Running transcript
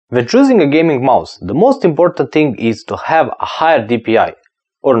When choosing a gaming mouse, the most important thing is to have a higher DPI,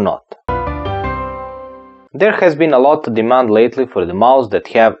 or not. There has been a lot of demand lately for the mouse that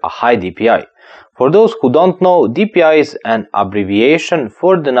have a high DPI. For those who don't know, DPI is an abbreviation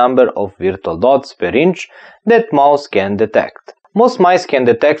for the number of virtual dots per inch that mouse can detect. Most mice can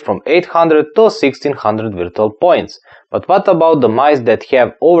detect from 800 to 1600 virtual points, but what about the mice that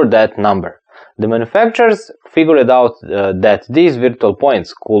have over that number? The manufacturers figured out that these virtual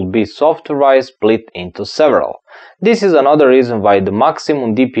points could be software-wise split into several. This is another reason why the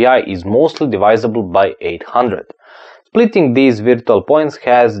maximum DPI is mostly divisible by 800. Splitting these virtual points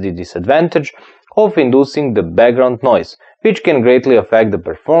has the disadvantage of inducing the background noise, which can greatly affect the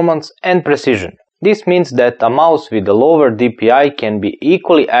performance and precision. This means that a mouse with a lower DPI can be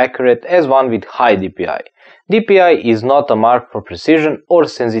equally accurate as one with high DPI. DPI is not a mark for precision or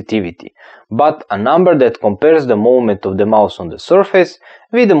sensitivity, but a number that compares the movement of the mouse on the surface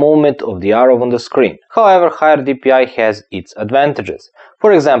with the movement of the arrow on the screen. However, higher DPI has its advantages.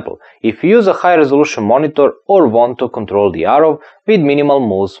 For example, if you use a high-resolution monitor or want to control the arrow with minimal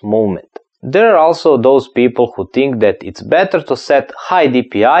mouse movement. There are also those people who think that it's better to set high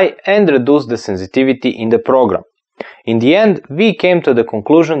DPI and reduce the sensitivity in the program. In the end, we came to the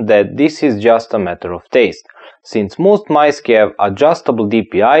conclusion that this is just a matter of taste. Since most mice have adjustable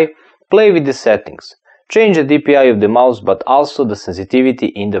DPI, play with the settings. Change the DPI of the mouse but also the sensitivity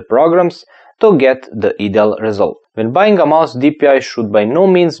in the programs to get the ideal result. When buying a mouse, DPI should by no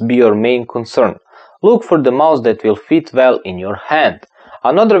means be your main concern. Look for the mouse that will fit well in your hand.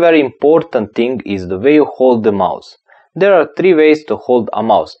 Another very important thing is the way you hold the mouse. There are 3 ways to hold a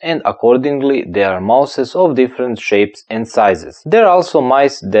mouse, and accordingly there are mouses of different shapes and sizes. There are also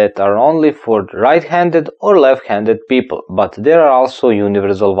mice that are only for right-handed or left-handed people, but there are also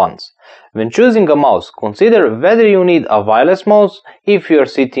universal ones. When choosing a mouse, consider whether you need a wireless mouse if you are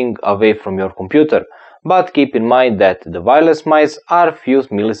sitting away from your computer, but keep in mind that the wireless mice are few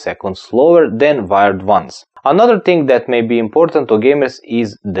milliseconds slower than wired ones. Another thing that may be important to gamers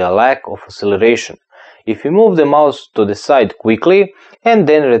is the lack of acceleration. If you move the mouse to the side quickly and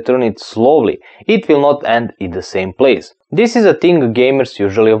then return it slowly, it will not end in the same place. This is a thing gamers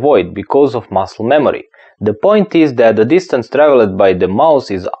usually avoid because of muscle memory. The point is that the distance traveled by the mouse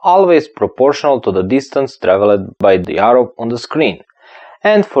is always proportional to the distance traveled by the arrow on the screen.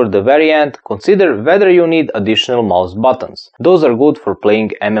 And for the very end, consider whether you need additional mouse buttons. Those are good for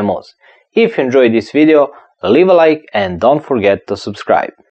playing MMOs. If you enjoyed this video, leave a like and don't forget to subscribe.